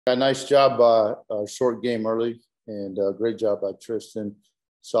A nice job by short game early, and great job by Tristan.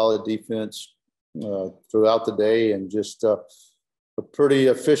 Solid defense throughout the day, and just a pretty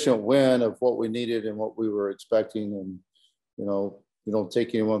efficient win of what we needed and what we were expecting. And you don't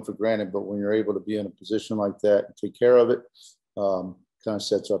take anyone for granted, but when you're able to be in a position like that and take care of it, kind of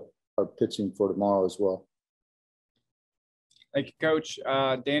sets up our pitching for tomorrow as well. Thank you, Coach.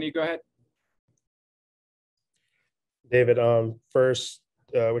 Danny, go ahead. David, first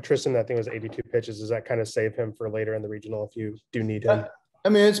with Tristan, I think it was 82 pitches. Does that kind of save him for later in the regional if you do need him? I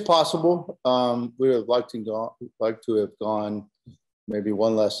mean, it's possible. We would have liked to have gone maybe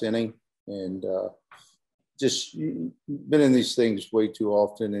one less inning, and just been in these things way too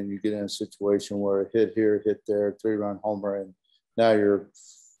often, and you get in a situation where a hit here, hit there, 3-run homer, and now you're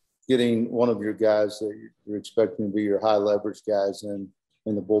getting one of your guys that you're expecting to be your high leverage guys in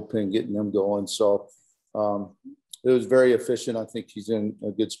the bullpen, getting them going. So it was very efficient. I think he's in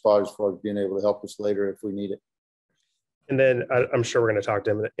a good spot as far as being able to help us later if we need it. And then I'm sure we're going to talk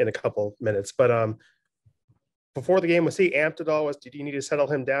to him in a couple minutes, but before the game, was he amped at all? Did you need to settle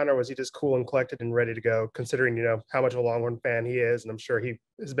him down, or was he just cool and collected and ready to go, considering, how much of a Longhorn fan he is? And I'm sure he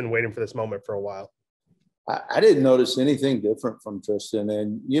has been waiting for this moment for a while. I didn't notice anything different from Tristan,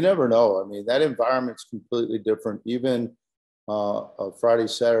 and you never know. I mean, that environment's completely different. Even a Friday,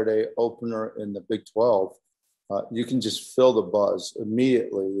 Saturday opener in the Big 12, you can just feel the buzz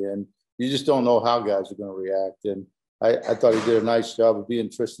immediately, and you just don't know how guys are going to react. And I thought he did a nice job of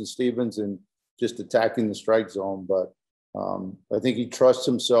being Tristan Stevens and just attacking the strike zone. But I think he trusts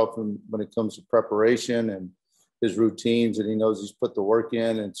himself when it comes to preparation and his routines, and he knows he's put the work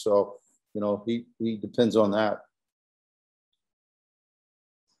in. And so, he depends on that.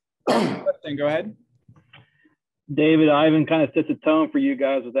 Go ahead. David, Ivan kind of sets a tone for you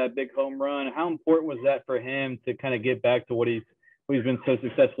guys with that big home run. How important was that for him to kind of get back to what he's been so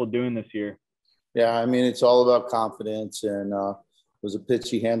successful doing this year? Yeah, I mean, it's all about confidence, and it was a pitch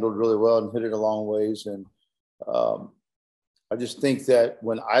he handled really well and hit it a long ways. And I just think that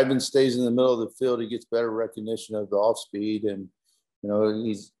when Ivan stays in the middle of the field, he gets better recognition of the off speed, and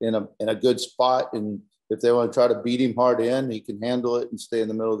he's in a good spot. And if they want to try to beat him hard in, he can handle it and stay in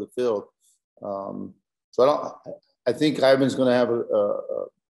the middle of the field. So I think Ivan's going to have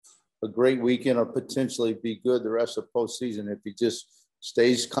a great weekend, or potentially be good the rest of postseason if he just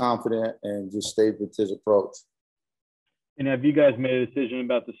stays confident and just stays with his approach. And have you guys made a decision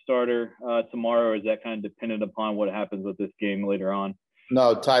about the starter tomorrow, or is that kind of dependent upon what happens with this game later on?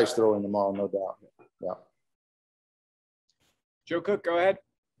 No, Ty's throwing tomorrow, no doubt. Yeah. Joe Cook, go ahead.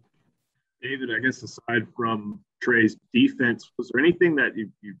 David, I guess aside from Trey's defense, was there anything that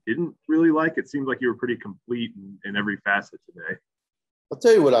you didn't really like? It seemed like you were pretty complete in every facet today. I'll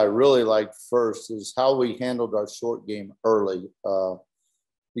tell you what I really liked first is how we handled our short game early,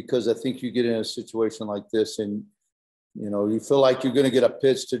 because I think you get in a situation like this and, you feel like you're going to get a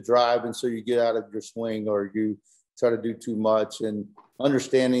pitch to drive, and so you get out of your swing or you try to do too much. And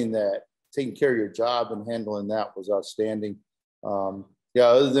understanding that taking care of your job and handling that was outstanding.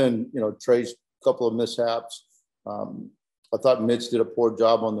 Other than, Trey's couple of mishaps, I thought Mitch did a poor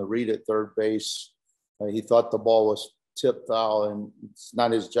job on the read at third base. He thought the ball was tip foul, and it's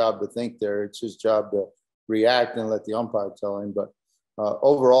not his job to think there. It's his job to react and let the umpire tell him. But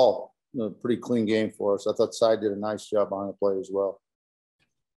overall, pretty clean game for us. I thought Cy did a nice job behind the play as well.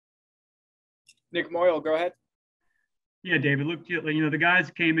 Nick Moyle, go ahead. Yeah, David, the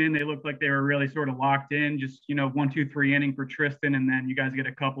guys came in, they looked like they were really sort of locked in, just, 1, 2, 3 inning for Tristan, and then you guys get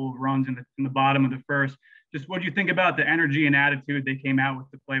a couple of runs in the bottom of the first. Just what do you think about the energy and attitude they came out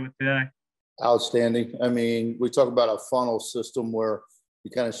with to play with today? Outstanding. I mean, we talk about a funnel system where you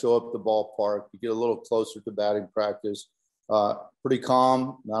kind of show up at the ballpark, you get a little closer to batting practice. Pretty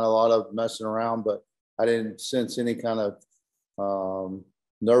calm, not a lot of messing around, but I didn't sense any kind of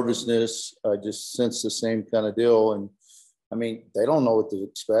nervousness. I just sensed the same kind of deal. And I mean, they don't know what to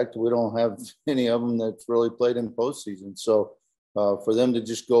expect. We don't have any of them that's really played in postseason. So for them to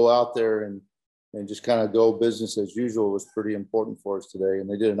just go out there and just kind of go business as usual was pretty important for us today. And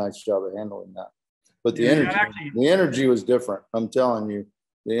they did a nice job of handling that. But the energy was different. I'm telling you,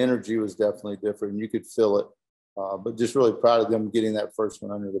 the energy was definitely different. You could feel it. But just really proud of them getting that first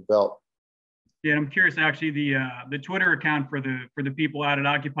one under the belt. Yeah, I'm curious, actually, the Twitter account for the people out at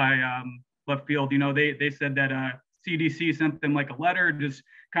Occupy Left Field, they said that CDC sent them like a letter just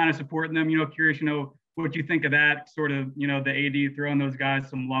kind of supporting them, curious, what you think of that sort of, the AD throwing those guys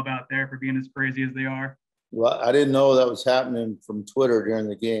some love out there for being as crazy as they are. Well, I didn't know that was happening from Twitter during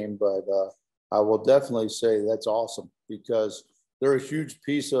the game, but I will definitely say that's awesome because they're a huge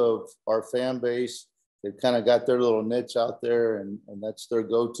piece of our fan base. they've kind of got their little niche out there, and that's their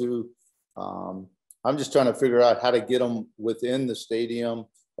go-to. I'm just trying to figure out how to get them within the stadium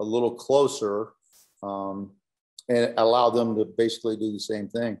a little closer, and allow them to basically do the same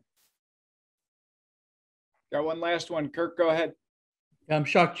thing. Got one last one. Kirk, go ahead. I'm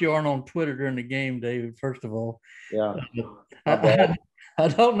shocked you aren't on Twitter during the game, David, first of all. Yeah. I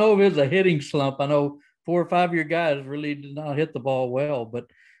don't know if it's a hitting slump. I know 4 or 5 of your guys really did not hit the ball well, but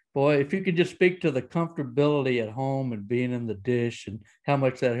boy, if you could just speak to the comfortability at home and being in the dish and how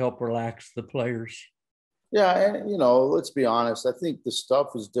much that helped relax the players. Yeah, and let's be honest. I think the stuff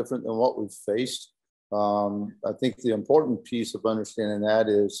is different than what we've faced. I think the important piece of understanding that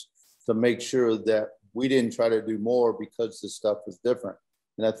is to make sure that we didn't try to do more because the stuff was different.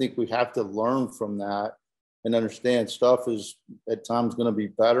 And I think we have to learn from that and understand stuff is at times going to be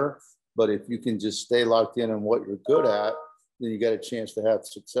better. But if you can just stay locked in on what you're good at, then you got a chance to have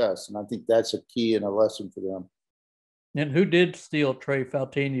success. And I think that's a key and a lesson for them. And who did steal Trey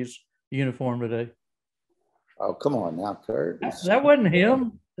Faltini's uniform today? Oh, come on now, Kurt. That wasn't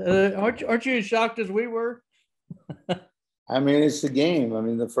him. Aren't you as shocked as we were? I mean, it's the game. I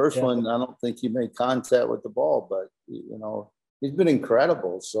mean, the first one, I don't think he made contact with the ball, but, he's been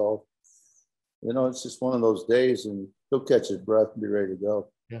incredible. So, it's just one of those days, and he'll catch his breath and be ready to go.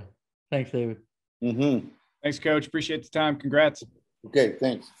 Yeah. Thanks, David. Mm-hmm. Thanks, Coach. Appreciate the time. Congrats. Okay,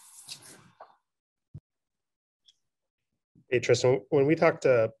 thanks. Hey, Tristan, when we talked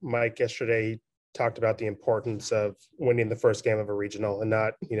to Mike yesterday, he talked about the importance of winning the first game of a regional and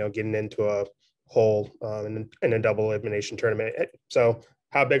not, getting into a hole in a double elimination tournament. So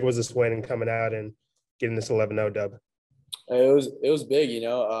how big was this win and coming out and getting this 11-0 dub? It was big,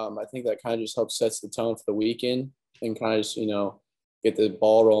 I think that kind of just helps sets the tone for the weekend and kind of just, get the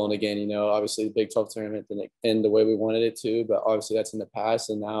ball rolling again. Obviously the Big 12 tournament didn't end the way we wanted it to, but obviously that's in the past,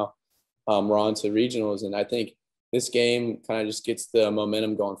 and now we're on to regionals. And I think this game kind of just gets the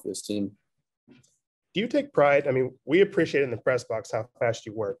momentum going for this team. Do you take pride? I mean, we appreciate in the press box how fast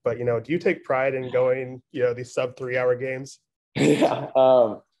you work, but, do you take pride in going, these sub 3-hour games? Yeah.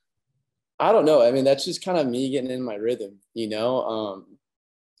 I don't know. I mean, that's just kind of me getting in my rhythm,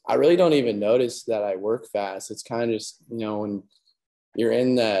 I really don't even notice that I work fast. It's kind of just, when you're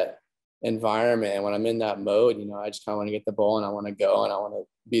in that environment and when I'm in that mode, I just kind of want to get the ball and I want to go and I want to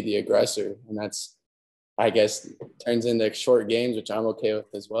be the aggressor. And that's, I guess, turns into short games, which I'm okay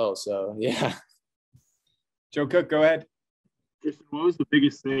with as well. So, yeah. Joe Cook, go ahead. Tristan, what was the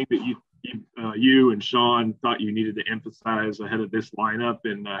biggest thing that you and Sean thought you needed to emphasize ahead of this lineup,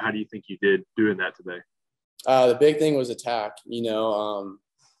 and how do you think you did doing that today? The big thing was attack.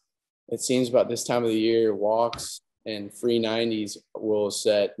 It seems about this time of the year, walks and free 90s will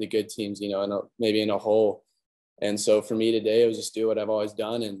set the good teams, maybe in a hole. And so for me today, it was just do what I've always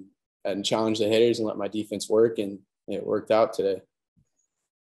done and challenge the hitters and let my defense work, and it worked out today.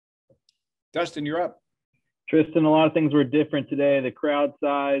 Dustin, you're up. Tristan, a lot of things were different today, the crowd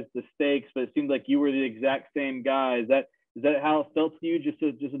size, the stakes, but it seemed like you were the exact same guy. Is that how it felt to you, just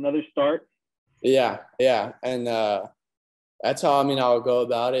another start? Yeah. And that's how, I'll go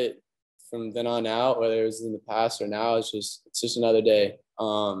about it from then on out, whether it was in the past or now. It's just another day.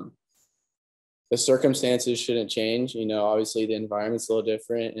 The circumstances shouldn't change. Obviously the environment's a little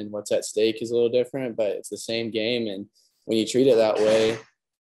different and what's at stake is a little different, but it's the same game. And when you treat it that way,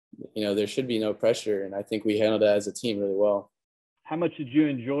 there should be no pressure. And I think we handled it as a team really well. How much did you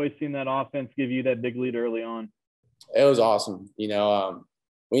enjoy seeing that offense give you that big lead early on? It was awesome. We know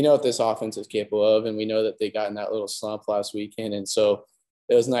what this offense is capable of, and we know that they got in that little slump last weekend. And so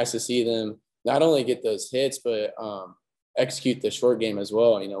it was nice to see them not only get those hits, but execute the short game as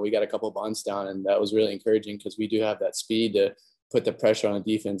well. We got a couple of bunts down, and that was really encouraging because we do have that speed to put the pressure on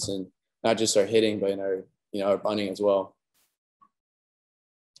the defense, and not just our hitting, but in our, our bunting as well.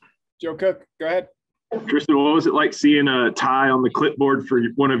 Joe Cook, go ahead. Tristan, what was it like seeing a tie on the clipboard for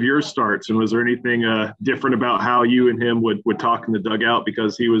one of your starts? And was there anything different about how you and him would talk in the dugout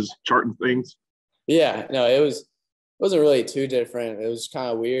because he was charting things? Yeah, no, it wasn't really too different. It was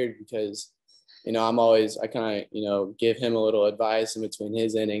kind of weird because, I kind of, give him a little advice in between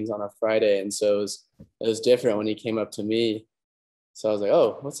his innings on a Friday. And so it was different when he came up to me. So I was like,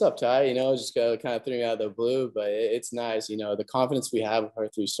 oh, what's up, Ty? Just kind of threw me out of the blue, but it's nice. The confidence we have with our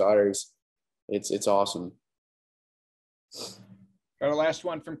 3 starters, it's awesome. Got a last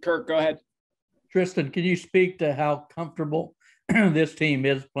one from Kirk. Go ahead. Tristan, can you speak to how comfortable this team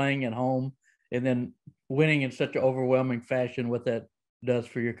is playing at home and then winning in such an overwhelming fashion, what that does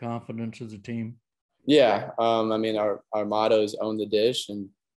for your confidence as a team? Yeah. Our motto is own the dish. And,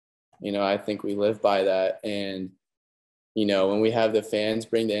 I think we live by that. And you know, when we have the fans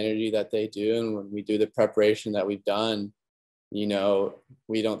bring the energy that they do, and when we do the preparation that we've done, you know,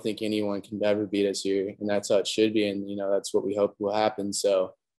 we don't think anyone can ever beat us here, and that's how it should be. And, you know, that's what we hope will happen.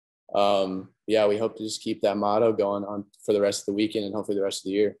 So, yeah, we hope to just keep that motto going on for the rest of the weekend and hopefully the rest of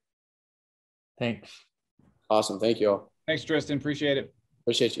the year. Thanks. Awesome. Thank you all. Thanks, Tristan. Appreciate it.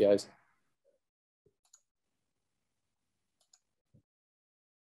 Appreciate you guys.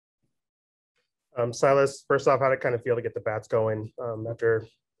 Silas, first off, how did it kind of feel to get the bats going after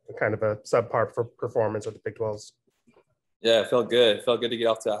kind of a subpar performance at the Big 12s? Yeah, it felt good. It felt good to get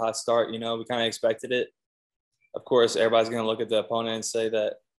off to a hot start. You know, we kind of expected it. Of course, everybody's going to look at the opponent and say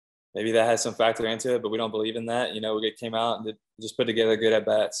that maybe that has some factor into it, but we don't believe in that. You know, we came out and just put together good at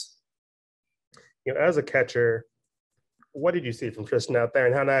bats. You know, as a catcher, what did you see from Tristan out there,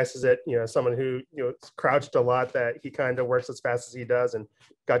 and how nice is it, you know, someone who, you know, crouched a lot, that he kind of works as fast as he does and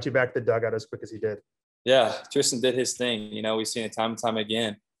got you back the dugout as quick as he did? Yeah, Tristan did his thing. You know, we've seen it time and time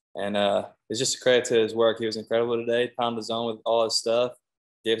again. And it's just a credit to his work. He was incredible today, pounded the zone with all his stuff,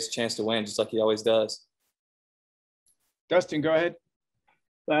 gave us a chance to win just like he always does. Dustin, go ahead.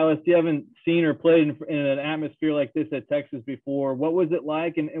 Silas, you haven't seen or played in an atmosphere like this at Texas before. What was it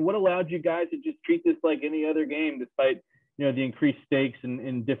like, and what allowed you guys to just treat this like any other game despite, you know, the increased stakes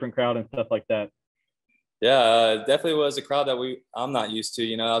and different crowd and stuff like that? Yeah, definitely was a crowd that I'm not used to.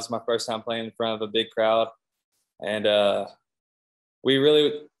 You know, that was my first time playing in front of a big crowd. And we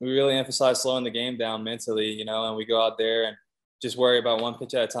really emphasize slowing the game down mentally, you know, and we go out there and just worry about one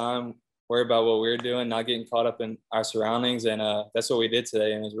pitch at a time, worry about what we're doing, not getting caught up in our surroundings. And that's what we did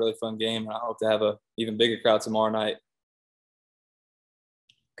today. And it was a really fun game. And I hope to have a even bigger crowd tomorrow night.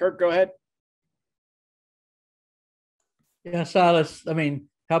 Kirk, go ahead. Yeah, Silas, I mean,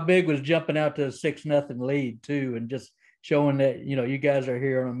 how big was jumping out to a 6-0 lead too, and just showing that, you know, you guys are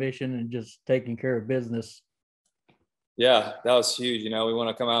here on a mission and just taking care of business? Yeah, that was huge. You know, we want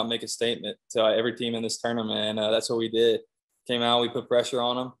to come out and make a statement to every team in this tournament, and that's what we did. Came out, we put pressure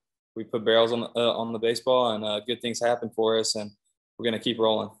on them, we put barrels on the baseball, and good things happened for us, and we're going to keep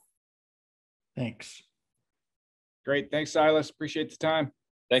rolling. Thanks. Great. Thanks, Silas. Appreciate the time.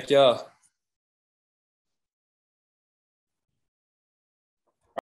 Thank y'all.